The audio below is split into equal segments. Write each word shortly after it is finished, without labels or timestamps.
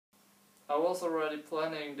I was already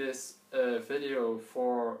planning this video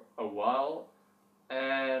for a while,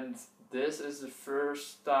 and this is the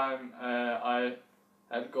first time I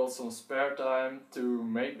had got some spare time to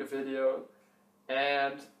make the video.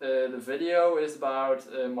 And the video is about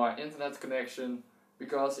my internet connection,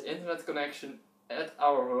 because the internet connection at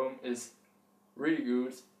our home is really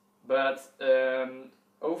good, but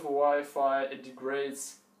over Wi-Fi it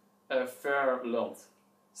degrades a fair lot.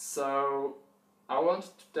 So I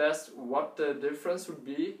wanted to test what the difference would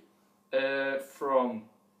be from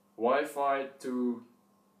Wi-Fi to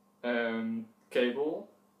cable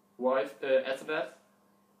Ethernet,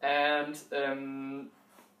 and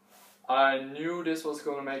I knew this was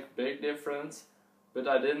gonna make a big difference, but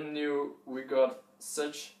I didn't knew we got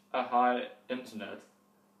such a high internet.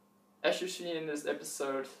 As you see in this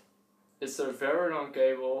episode, it's a very long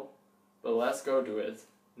cable, but let's go do it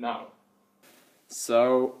now.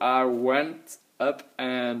 So I went up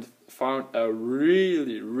and found a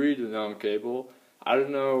really long cable. I don't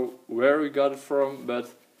know where we got it from,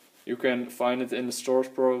 but you can find it in the stores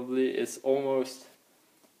probably. It's almost,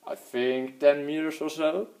 I think, 10 meters or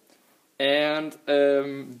so. And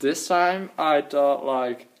this time I thought,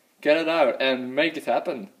 like, get it out and make it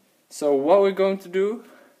happen. So what we're going to do,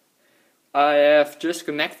 I have just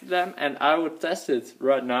connected them and I will test it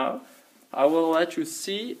right now. I will let you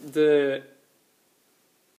see the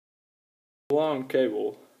long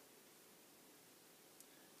cable.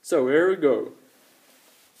 So here we go.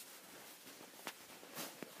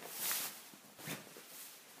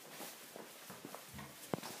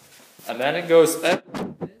 And then it goes up.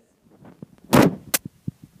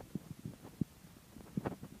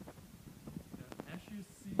 As you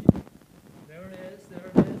see, there it is.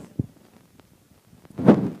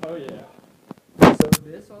 Oh yeah. So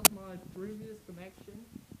this was my previous connection,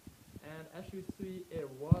 and as you see it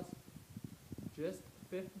was just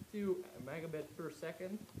 52 megabits per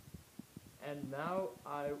second, and now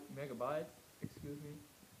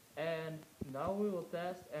and now we will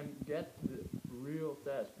test and get the real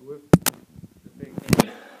test with the big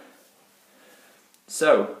thing.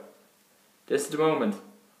 So this is the moment.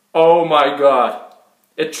 Oh my god,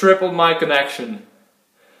 it tripled my connection.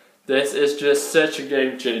 This is just such a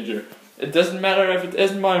game changer. It doesn't matter if it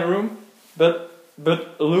isn't my room, but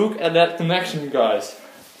look at that connection, guys.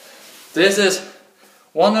 This is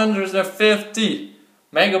 150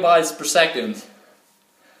 megabytes per second.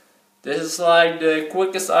 This is like the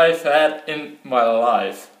quickest I've had in my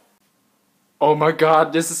life. Oh my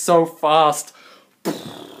god, this is so fast. I'm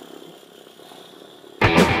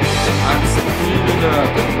speeding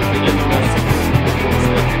up the internet.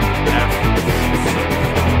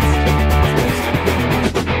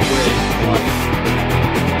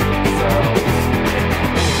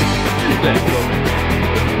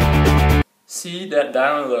 See that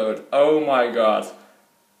download, oh my god.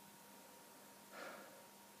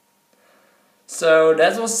 So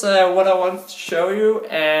that was what I wanted to show you,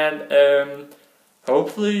 and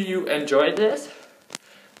hopefully you enjoyed this,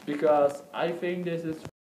 because I think this is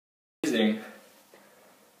amazing.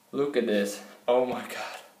 Look at this, oh my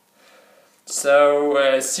god.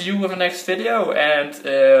 So see you with the next video, and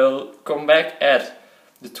come back at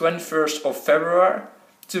the 21st of February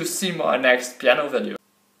to see my next piano video.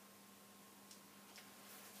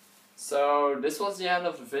 So this was the end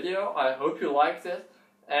of the video. I hope you liked it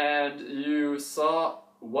and you saw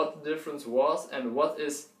what the difference was and what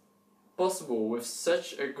is possible with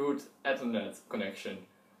such a good Ethernet connection.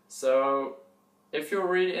 So if you're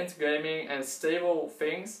really into gaming and stable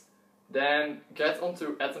things, then get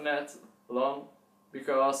onto Ethernet LAN,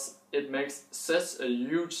 because it makes such a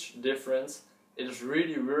huge difference. It is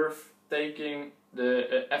really worth taking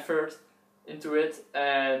the effort into it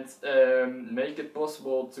and make it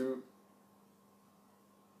possible to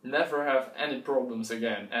never have any problems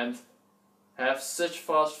again and have such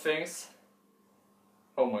fast things.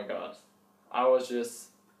 Oh my god, I was just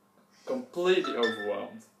completely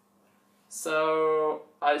overwhelmed. So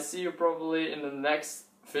I see you probably in the next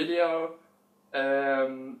video.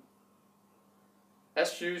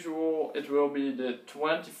 As usual, it will be the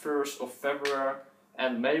 21st of February,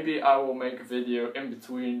 and maybe I will make a video in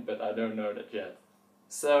between, but I don't know that yet.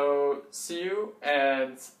 So see you,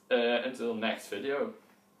 and until next video.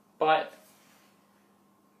 Bye.